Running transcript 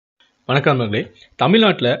வணக்கம் நண்பர்களே.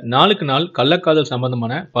 தமிழ்நாட்டுல நாளுக்கு நாள் கள்ளக்காதல்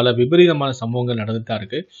சம்பந்தமான பல விபரீதமான சம்பவங்கள் நடந்துட்டு தான்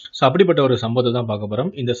இருக்கு. அப்படிப்பட்ட ஒரு சம்பவத்தை தான் பார்க்க போறோம்.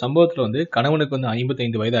 இந்த சம்பவத்துல கணவனுக்கு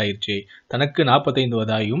 55 வயது ஆயிருச்சு. தனக்கு 45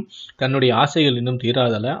 வயதாயும் தன்னுடைய ஆசைகள் இன்னும்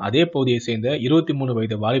தீராததால அதே பகுதியை சேர்ந்த 23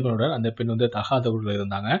 வயது வாலிபனுடன் அந்த பெண் தகாதவர்கள்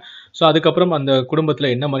இருந்தாங்க. அதுக்கப்புறம் அந்த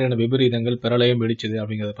குடும்பத்துல என்ன மாதிரியான விபரீதங்கள் பிரளயம் வெடிச்சது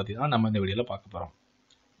அப்படிங்கிறத பத்தி தான் நம்ம இந்த வீடியோல பார்க்க போறோம்.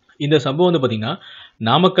 இந்த சம்பவம் பாத்தீங்கன்னா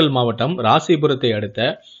நாமக்கல் மாவட்டம் ராசிபுரத்தை அடுத்த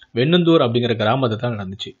வெண்ணந்தூர் அப்படிங்கிற கிராமத்தை தான்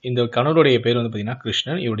நடந்துச்சு. இந்த கணவருடைய பேர் பாத்தீங்கன்னா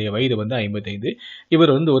கிருஷ்ணன். இவருடைய வயது 55.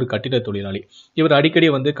 இவர் ஒரு கட்டிட தொழிலாளி. இவர் அடிக்கடி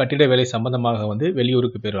கட்டிட வேலை சம்பந்தமாக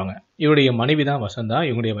வெளியூருக்கு போயிருவாங்க. இவருடைய மனைவி தான் வசந்தா.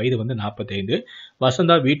 இவருடைய வயது 45.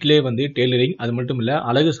 வசந்தா வீட்டிலே டெய்லரிங், அது மட்டும் இல்ல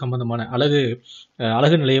அழகு சம்பந்தமான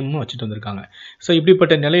அழகு நிலையமும் வச்சுட்டு வந்திருக்காங்க.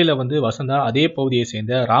 இப்படிப்பட்ட நிலையில வசந்தா அதே பகுதியை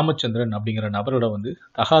சேர்ந்த ராமச்சந்திரன் அப்படிங்கிற நபரோட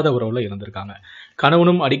தகாத உறவுல இருந்திருக்காங்க.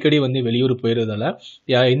 கணவனும் அடிக்கடி வெளியூர் போயிருந்ததால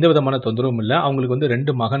எந்த விதமான தொந்தரவும் இல்லை. அவங்களுக்கு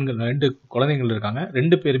 2 குழந்தைகள் இருக்காங்க.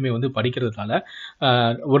 2 பேருமே படிக்கிறதுனால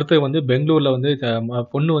ஒருத்தர் பெங்களூர்ல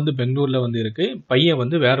பொண்ணு பெங்களூர்ல இருக்கு.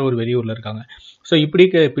 பையன் வேற ஒரு வெளியூர்ல இருக்காங்க. இப்படி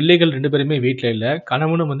பிள்ளைகள் 2 பேருமே வீட்டுல இல்ல.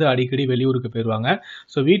 கணவனும் அடிக்கடி வெளியூருக்கு போயிருவாங்க.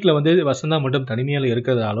 வீட்டுல வசந்தா மட்டும் தனிமையில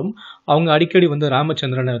இருக்கிறதாலும் அவங்க அடிக்கடி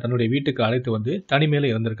ராமச்சந்திரனை தன்னுடைய வீட்டுக்கு அழைத்து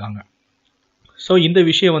தனிமையில இருந்திருக்காங்க. இந்த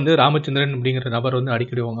விஷயம் ராமச்சந்திரன் அப்படிங்கிற நபர்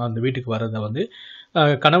அடிக்கடி அந்த வீட்டுக்கு வர்றதை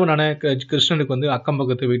கணவனான கிருஷ்ணனுக்கு அக்கம்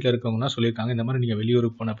பக்கத்து வீட்டில் இருக்கவங்கன்னா சொல்லியிருக்காங்க. இந்த மாதிரி நீங்கள்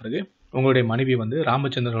வெளியூருக்கு போன பிறகு உங்களுடைய மனைவி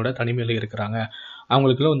ராமச்சந்திரனோட தனிமையில் இருக்கிறாங்க,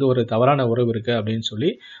 அவங்களுக்குள்ள ஒரு தவறான உறவு இருக்கு அப்படின்னு சொல்லி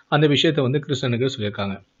அந்த விஷயத்த கிருஷ்ணனுக்கு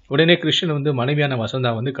சொல்லியிருக்காங்க. உடனே கிருஷ்ணன் மனைவியான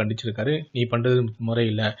வசந்தா கண்டிச்சிருக்காரு. நீ பண்றது முறை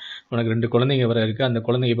இல்லை, உனக்கு 2 குழந்தைங்க வர இருக்கு, அந்த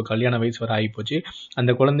குழந்தைங்க இப்போ கல்யாண வயசு வர ஆகிப்போச்சு,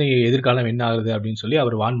 அந்த குழந்தைங்க எதிர்காலம் என்ன ஆகுது அப்படின்னு சொல்லி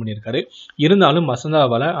அவர் வார்ன் பண்ணியிருக்காரு. இருந்தாலும்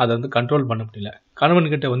வசந்தாவால் அதை கண்ட்ரோல் பண்ண முடியல.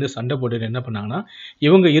 கணவன்கிட்ட சண்டை போட்டு என்ன பண்ணாங்கன்னா,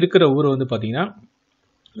 இவங்க இருக்கிற ஊர் பார்த்தீங்கன்னா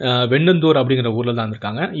வெண்ணந்தூர் அப்படிங்கிற ஊர்ல தான்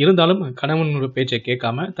இருக்காங்க. இருந்தாலும் கணவனோட பேச்சை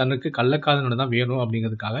கேட்காம தனக்கு கள்ளக்காதலோட தான் வேணும்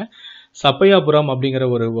அப்படிங்கிறதுக்காக சப்பையாபுரம் அப்படிங்கிற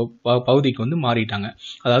ஒரு பகுதிக்கு மாறிட்டாங்க.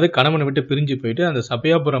 அதாவது கணவனை விட்டு பிரிஞ்சு போயிட்டு அந்த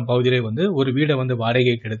சப்பையாபுரம் பகுதியிலே ஒரு வீடை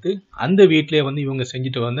வாடகைக்கு எடுத்து அந்த வீட்டிலே இவங்க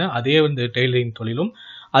செஞ்சுட்டு அதே டெய்லரிங் தொழிலும்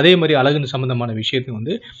அதே மாதிரி அழகு சம்பந்தமான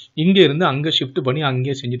விஷயத்தை இங்க இருந்து அங்க ஷிஃப்ட் பண்ணி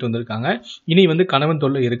அங்கேயே செஞ்சுட்டு வந்திருக்காங்க. இனி கணவன்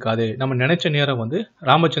தொல்லை இருக்காது, நம்ம நினைச்ச நேரம்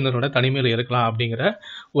ராமச்சந்திரனோட தனிமையில இருக்கலாம் அப்படிங்கிற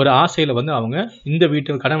ஒரு ஆசையில அவங்க இந்த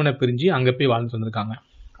வீட்டு கணவனை பிரிஞ்சு அங்க போய் வாழ்ந்து வந்திருக்காங்க.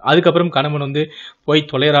 அதுக்கப்புறம் கணவன் போய்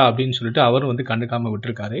தொலைறா அப்படின்னு சொல்லிட்டு அவரும் கண்டுக்காம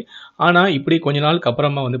விட்டுருக்காரு. ஆனா இப்படி கொஞ்ச நாளுக்கு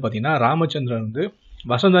அப்புறமா பாத்தீங்கன்னா ராமச்சந்திரன்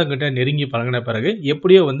வசந்தா கிட்ட நெருங்கி பழகின பிறகு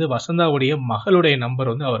எப்படியோ வசந்தாவுடைய மகளுடைய நம்பர்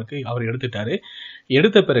அவர் எடுத்துட்டாரு.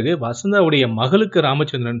 எடுத்த பிறகு வசந்தாவுடைய மகளுக்கு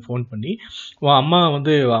ராமச்சந்திரன் ஃபோன் பண்ணி, உன் அம்மா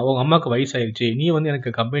அவங்க அம்மாவுக்கு வயசாயிருச்சு, நீ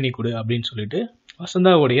எனக்கு கம்பெனி கொடு அப்படின்னு சொல்லிட்டு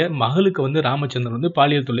வசந்தாவுடைய மகளுக்கு ராமச்சந்திரன்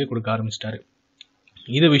பாலியல் தொல்லை கொடுக்க ஆரம்பிச்சிட்டாரு.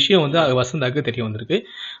 இந்த விஷயம் வசந்தாக்கு தெரிய வந்திருக்கு.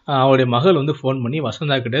 அவருடைய மகள் ஃபோன் பண்ணி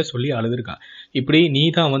வசந்தா கிட்ட சொல்லி அழுதுருக்கா. இப்படி நீ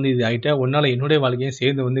தான் இது ஆகிட்ட, உன்னால என்னுடைய வாழ்க்கையும்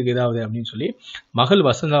சேர்ந்து இதாகுது அப்படின்னு சொல்லி மகள்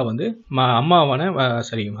வசந்தா அம்மாவான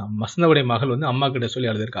வசந்தாவுடைய மகள் அம்மா கிட்ட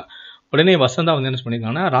சொல்லி அழுதுருக்கா. உடனே வசந்தா என்ன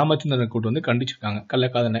பண்ணியிருக்காங்கன்னா ராமச்சந்திரனை கூட்டு கண்டிச்சிருக்காங்க.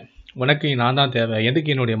 கள்ளக்காதனை, உனக்கு நான் தான் தேவை,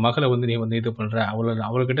 எதுக்கு என்னுடைய மகளை நீ இது பண்ற,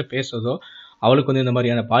 அவள்கிட்ட பேசுறதோ அவளுக்கு இந்த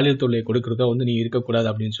மாதிரியான பாலியல் தொல்லையை கொடுக்குறதோ நீ இருக்கக்கூடாது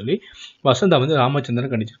அப்படின்னு சொல்லி வசந்தா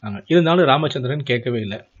ராமச்சந்திரன் கண்டிச்சிருக்காங்க. இருந்தாலும் ராமச்சந்திரன் கேட்கவே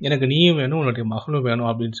இல்லை. எனக்கு நீயும் வேணும், உன்னுடைய மகளும் வேணும்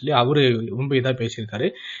அப்படின்னு சொல்லி அவரு ரொம்ப இதாக பேசியிருக்காரு.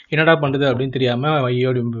 என்னடா பண்றது அப்படின்னு தெரியாம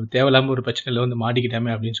ஐயோ தேவையில்லாம ஒரு பிரச்சனையில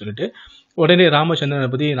மாட்டிக்கிட்டாமே அப்படின்னு சொல்லிட்டு உடனே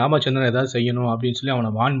ராமச்சந்திரன் ஏதாவது செய்யணும் அப்படின்னு சொல்லி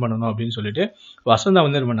அவனை வார்ன் பண்ணணும் அப்படின்னு சொல்லிட்டு வசந்தா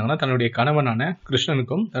என்ன பண்ணாங்கன்னா தன்னுடைய கணவனான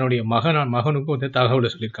கிருஷ்ணனுக்கும் தன்னுடைய மகனுக்கும்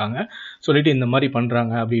தகவலை சொல்லியிருக்காங்க. சொல்லிட்டு இந்த மாதிரி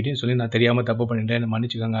பண்றாங்க அப்படின்னு சொல்லி நான் தெரியாம தப்பு பண்ணிட்டேன்,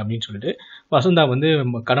 மன்னிச்சுக்காங்க அப்படின்னு சொல்லிட்டு வசந்தா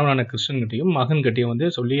கணவனான கிருஷ்ணன்கிட்டையும்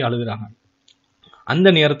மகன்கிட்டையும் சொல்லி அழுகுறாங்க. அந்த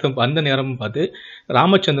நேரம் பார்த்து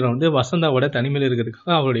ராமச்சந்திரன் வசந்தாவோட தனிமையில்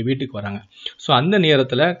இருக்கிறதுக்காக அவருடைய வீட்டுக்கு வராங்க. அந்த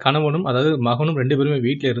நேரத்துல கணவனும் அதாவது மகனும் 2 பேருமே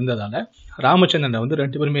வீட்டில் இருந்ததால ராமச்சந்திரனை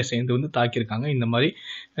 2 பேருமே சேர்ந்து தாக்கியிருக்காங்க. இந்த மாதிரி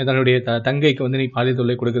தன்னுடைய தங்கைக்கு நீ பாலியல்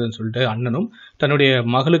தொல்லை கொடுக்குறேன்னு சொல்லிட்டு அண்ணனும், தன்னுடைய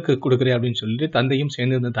மகளுக்கு கொடுக்குறேன் அப்படின்னு சொல்லிட்டு தந்தையும்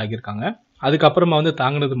சேர்ந்து தாக்கியிருக்காங்க. அதுக்கப்புறமா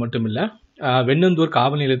தாங்கினது மட்டும் இல்ல, வெண்ணந்தூர்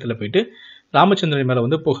காவல் நிலையத்துல போயிட்டு ராமச்சந்திரன்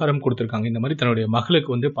மேல புகாரம் கொடுத்துருக்காங்க. இந்த மாதிரி தன்னுடைய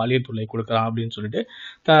மகளுக்கு பாலியல் தொல்லை கொடுக்கலாம் அப்படின்னு சொல்லிட்டு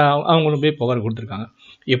அவங்களும் போய் புகார் கொடுத்துருக்காங்க.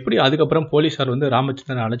 எப்படி அதுக்கப்புறம் போலீஸார்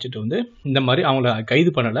ராமச்சந்திரனை அழைச்சிட்டு இந்த மாதிரி அவங்கள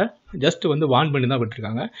கைது பண்ணல, ஜஸ்ட் வார்ன் பண்ணி தான்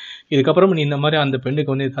விட்டுருக்காங்க. இதுக்கப்புறம் நீ இந்த மாதிரி அந்த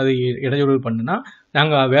பெண்ணுக்கு ஏதாவது இடையூறு பண்ணுனா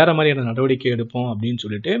நாங்க வேற மாதிரியான நடவடிக்கை எடுப்போம் அப்படின்னு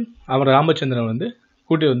சொல்லிட்டு அவர் ராமச்சந்திரன்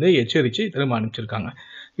கூட்டி எச்சரித்து திரும்ப அனுப்பிச்சிருக்காங்க.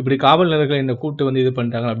 இப்படி காவல் நிலையர்களை இந்த கூட்டு இது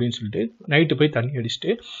பண்ணிட்டாங்க அப்படின்னு சொல்லிட்டு நைட்டு போய் தண்ணி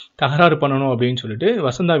அடிச்சுட்டு தகராறு பண்ணணும் அப்படின்னு சொல்லிட்டு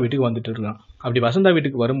வசந்தா வீட்டுக்கு வந்துட்டு இருக்கான். அப்படி வசந்தா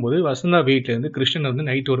வீட்டுக்கு வரும்போது வசந்தா வீட்டிலேருந்து கிருஷ்ணன்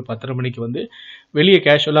நைட்டு ஒரு 10:30 மணிக்கு வெளியே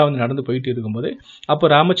கேஷுவலாக நடந்து போயிட்டு இருக்கும்போது அப்போ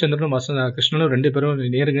ராமச்சந்திரனும் கிருஷ்ணனும் 2 பேரும்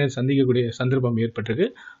நேருக்கு சந்திக்கக்கூடிய சந்தர்ப்பம் ஏற்பட்டிருக்கு.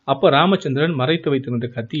 அப்போ ராமச்சந்திரன் மறைத்து வைத்திருந்த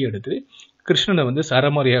கத்தியை எடுத்து கிருஷ்ணனை வந்து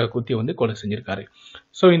சரமாரியாக குத்தி வந்து கொலை செஞ்சிருக்காரு.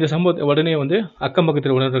 ஸோ இந்த சம்பவத்தை உடனே வந்து அக்கம்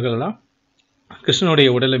பக்கத்தில் உணர்வுகள் எல்லாம் கிருஷ்ணனுடைய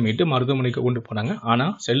உடலை மீட்டு மருத்துவமனைக்கு கொண்டு போனாங்க.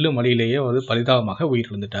 ஆனால் செல்லும் வழியிலேயே வந்து பரிதாபமாக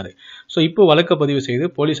உயிரிழந்துட்டாரு. ஸோ இப்போ வழக்கு பதிவு செய்து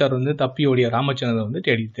போலீசார் வந்து தப்பி ஓடிய ராமச்சந்திரனை வந்து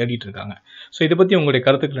தேடிட்டு இருக்காங்க. ஸோ இதை பற்றி உங்களுடைய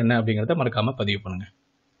கருத்துக்கள் என்ன அப்படிங்கிறத மறக்காம பதிவு பண்ணுங்க.